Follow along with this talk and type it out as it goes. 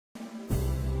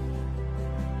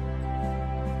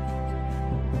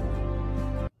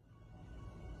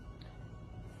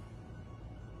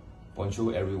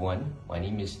Bonjour everyone, my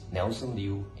name is Nelson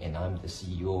Liu and I'm the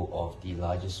CEO of the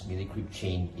largest mealy crepe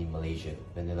chain in Malaysia,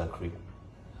 Vanilla Crepe.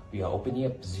 We are opening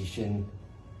a position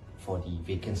for the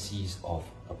vacancies of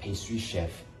a pastry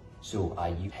chef. So are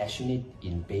you passionate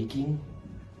in baking?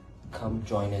 Come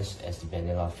join us as the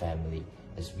Vanilla family,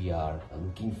 as we are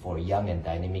looking for young and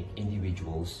dynamic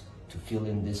individuals to fill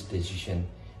in this position,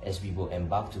 as we will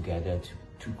embark together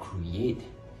to create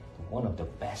one of the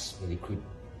best mealy crepe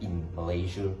in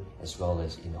Malaysia as well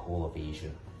as in the whole of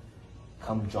Asia.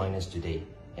 Come join us today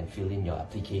and fill in your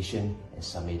application and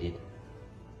submit it.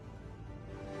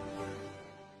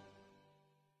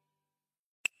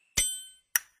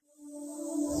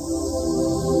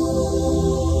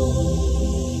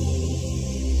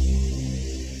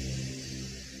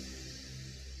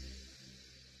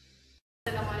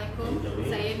 Assalamualaikum,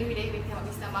 saya Nurida binti Ahmad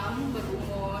Bistamam,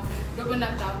 berumur 26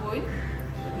 tahun,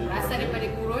 berasal daripada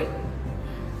Gurun.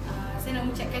 Saya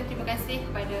nak mengucapkan terima kasih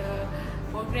kepada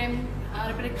program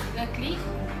daripada ClickED,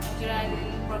 anjuran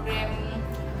program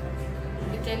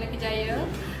Bencana Kejaya,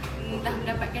 dah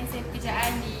mendapatkan saya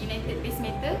pekerjaan di United Base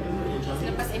Metal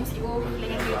selepas MCO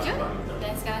pilihan kerja,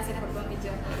 dan sekarang saya dapat peluang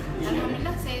kerja.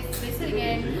 Alhamdulillah, saya selesa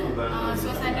dengan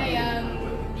suasana yang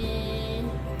di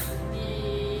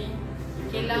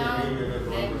Kelang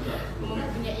dan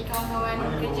mempunyai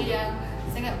kawan-kawan kerja yang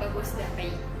sangat bagus dan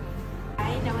baik.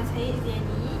 Hai, nama saya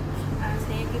Ziani.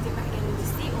 Saya kerja bahagian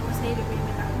logistik, umur saya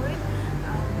 25 tahun.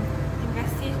 Terima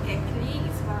kasih kat Click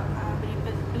sebab beri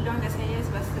peluang kat saya,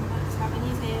 sebab selama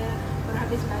ni saya baru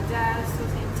habis belajar, so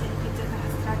saya mencari kerja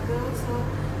sangat struggle. So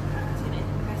saya nak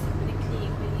terima kasih kepada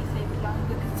Click beri saya peluang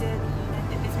bekerja di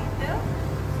United Base Metal.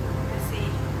 Terima kasih.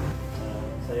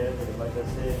 Saya terima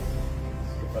kasih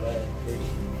kepada Click.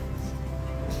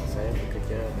 Saya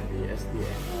bekerja dari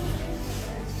SDM.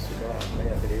 Juga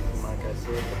banyak terima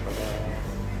kasih kepada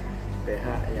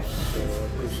pihak yang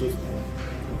khusus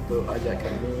untuk ajak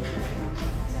kami.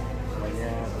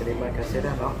 Banyak terima kasih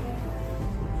dah.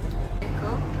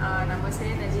 Assalamualaikum, nama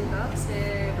saya Najibah,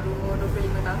 saya berumur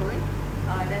 25 tahun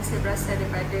dan saya berasal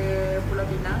daripada Pulau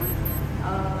Pinang.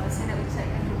 Saya nak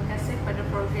ucapkan terima kasih kepada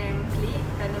program Click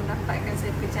kerana mendapatkan saya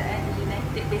pekerjaan di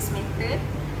United Base Metal.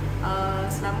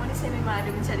 Selama ni saya memang ada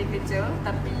mencari kerja,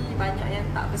 tapi banyak yang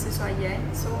tak bersesuaian.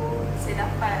 So saya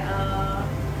dapat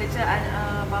kerjaan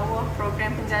bawah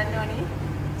program penjana ni.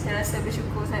 Saya rasa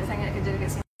bersyukur sangat-sangat kerja dekat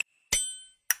sini.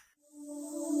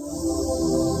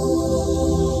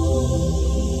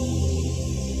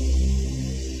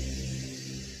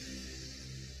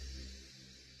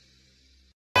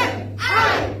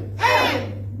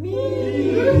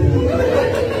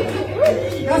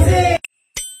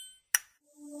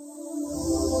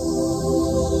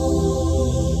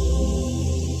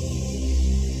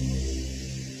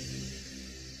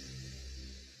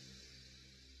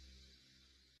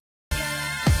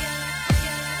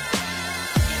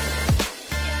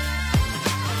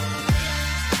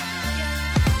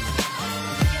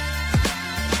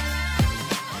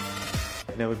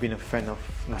 I've never been a fan of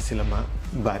nasi lemak,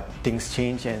 but things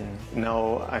change and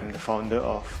now I'm the founder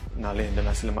of Nale and the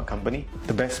Nasi Lemak Company.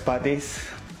 The best part is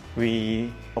we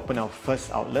opened our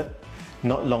first outlet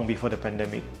not long before the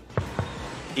pandemic.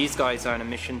 These guys are on a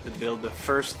mission to build the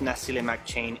first nasi lemak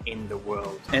chain in the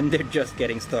world, and they're just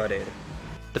getting started.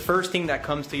 The first thing that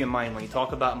comes to your mind when you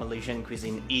talk about Malaysian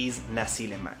cuisine is nasi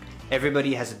lemak.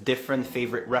 Everybody has a different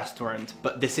favorite restaurant,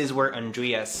 but this is where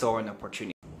Andrea saw an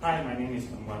opportunity. Hi, my name is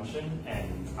Wan Shen,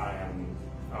 and I am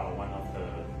one of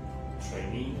the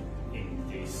trainees in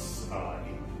this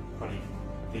quality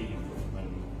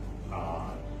improvement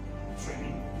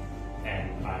training,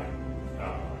 and I'm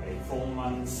a 4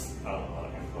 months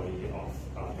employee of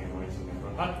Technology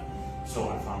Product. So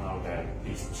I found out that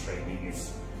this training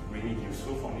is really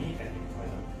useful for me, and it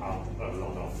pointed out a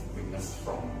lot of weakness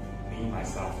from me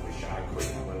myself, which I could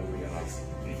never realize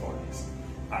before this.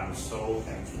 I'm so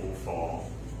thankful for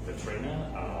the trainer,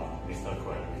 Mr.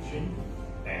 Coalition,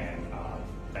 and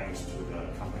thanks to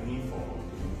the company for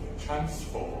giving me a chance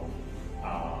for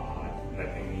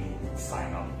letting me sign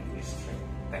up in this training.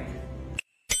 Thank you.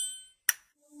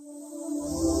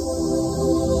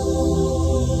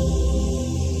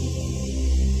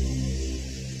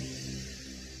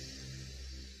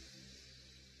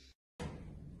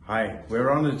 Hi, we're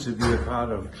honoured to be a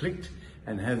part of ClickED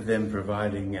and have them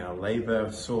providing our labour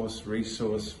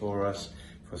resource for us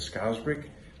for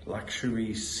Scarisbrick,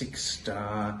 luxury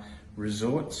 6-star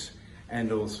resorts,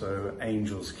 and also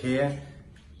Angels Care,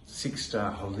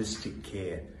 6-star holistic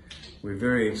care. We're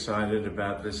very excited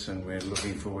about this, and we're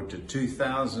looking forward to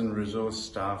 2,000 resource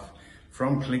staff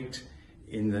from ClickED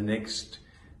in the next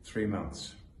 3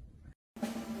 months.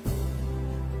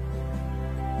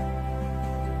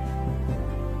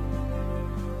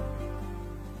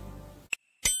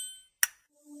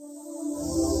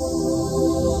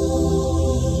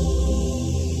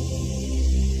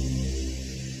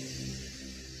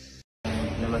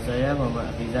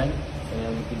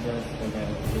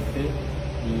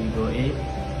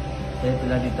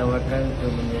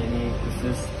 untuk menjalani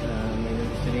kursus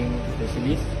manufacturing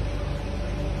specialist.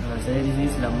 Saya di sini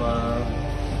selama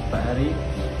 4 hari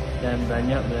dan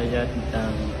banyak belajar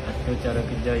tentang atur cara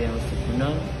kerja yang sempurna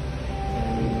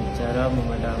dan cara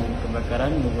memadam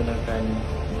kebakaran menggunakan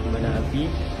pemadam api.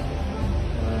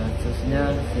 Seterusnya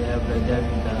saya belajar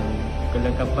tentang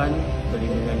kelengkapan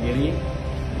perlindungan diri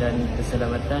dan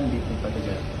keselamatan di tempat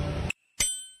kerja.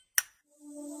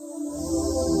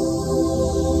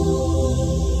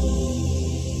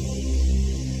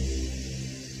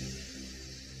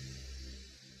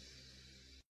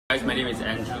 Guys, my name is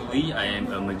Andrew Lee. I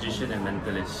am a magician and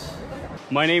mentalist.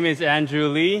 My name is Andrew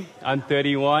Lee. I'm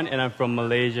 31 and I'm from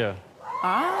Malaysia.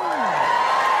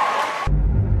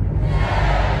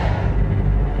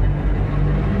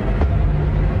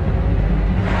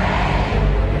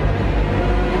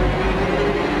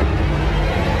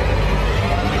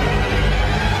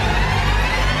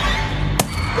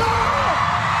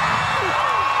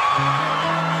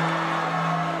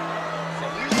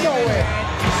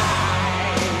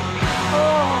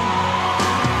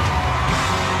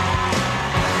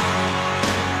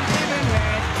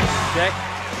 Jack,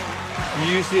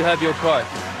 you still have your card.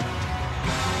 It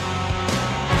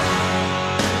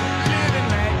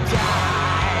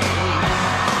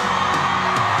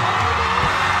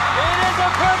is a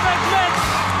perfect match!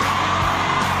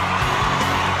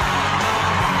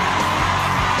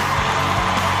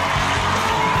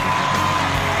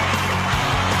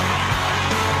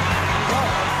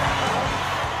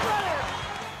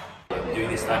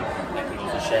 During this time, I can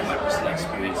also share my personal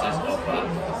experiences of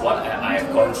what I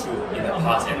have gone through in the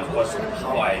past, and of course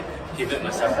how I pivot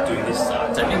myself during this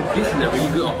time. I think this is a really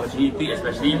good opportunity,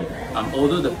 especially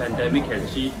although the pandemic has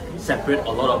actually separated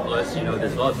a lot of us. You know,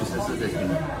 there's a lot of businesses that's been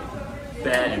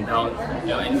bad and down.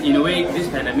 You know, in a way, this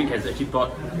pandemic has actually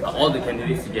brought all the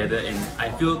candidates together, and I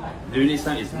feel during this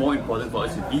time it's more important for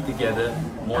us to be together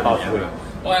more than ever.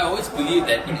 Well, I always believe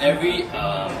that in every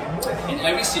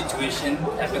situation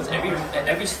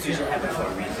every situation happens for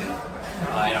a reason,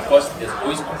 and of course there's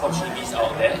always opportunities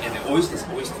out there, and there's always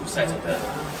two sides of the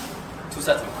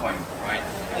coin, right?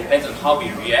 It depends on how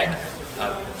we react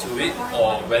to it,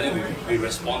 or whether we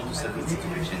respond to certain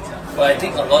situations. Well, I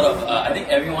think a lot of I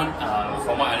think everyone,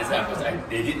 from what I understand,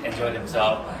 they did enjoy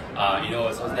themselves. You know,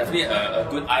 so it's definitely a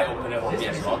good eye opener for me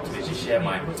as well to actually share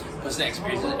my personal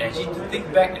experiences and actually to think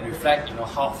back and reflect, you know,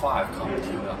 how far I've come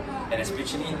to, and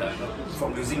especially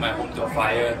from losing my home to a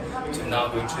fire to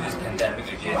now going through this pandemic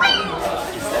again.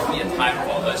 It's definitely a time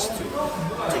for us to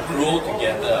grow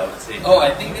together, I would say. Oh,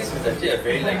 I think this is actually a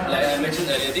very, like I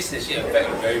mentioned earlier, this is actually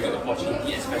a very good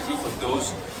opportunity, especially for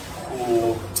those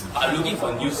who are looking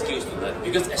for new skills to learn,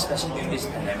 because especially during this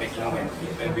pandemic, you know,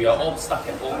 when we are all stuck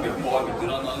at home, we're bored, we do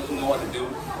not know what to do,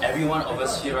 every one of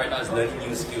us here right now is learning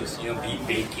new skills, you know, be it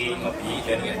baking or be it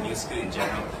learning a new skill in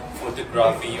general,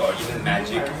 photography or even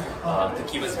magic, to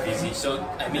keep us busy. So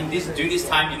I mean, during this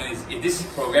time, you know, this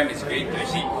program is great to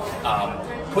actually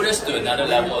put us to another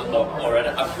level, or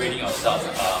rather upgrading ourselves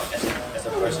as a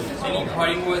person. Any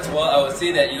parting words? Well, I would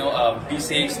say that, you know, be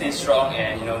safe, stay strong,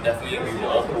 and, you know, definitely we will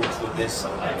all go through this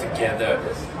together,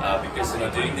 because, you know,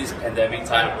 during this pandemic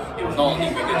time, it will not only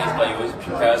weaken us, but it will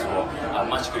prepare us for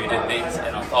much greater things,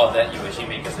 and on top of that, it will actually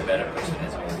make us a better person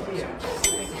as well.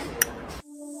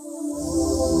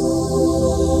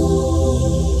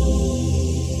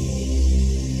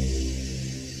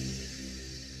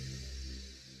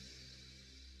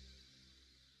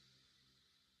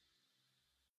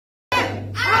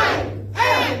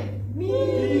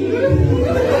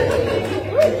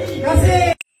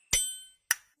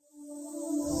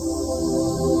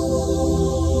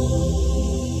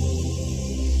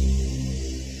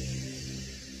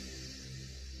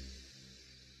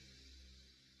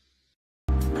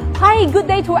 Hi, good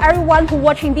day to everyone who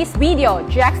watching this video.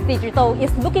 Jax Digital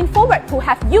is looking forward to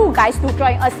have you guys to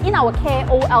join us in our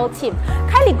KOL team.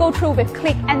 Kindly go through with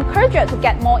Click and Encourager to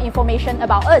get more information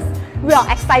about us. We are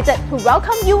excited to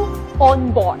welcome you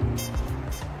on board.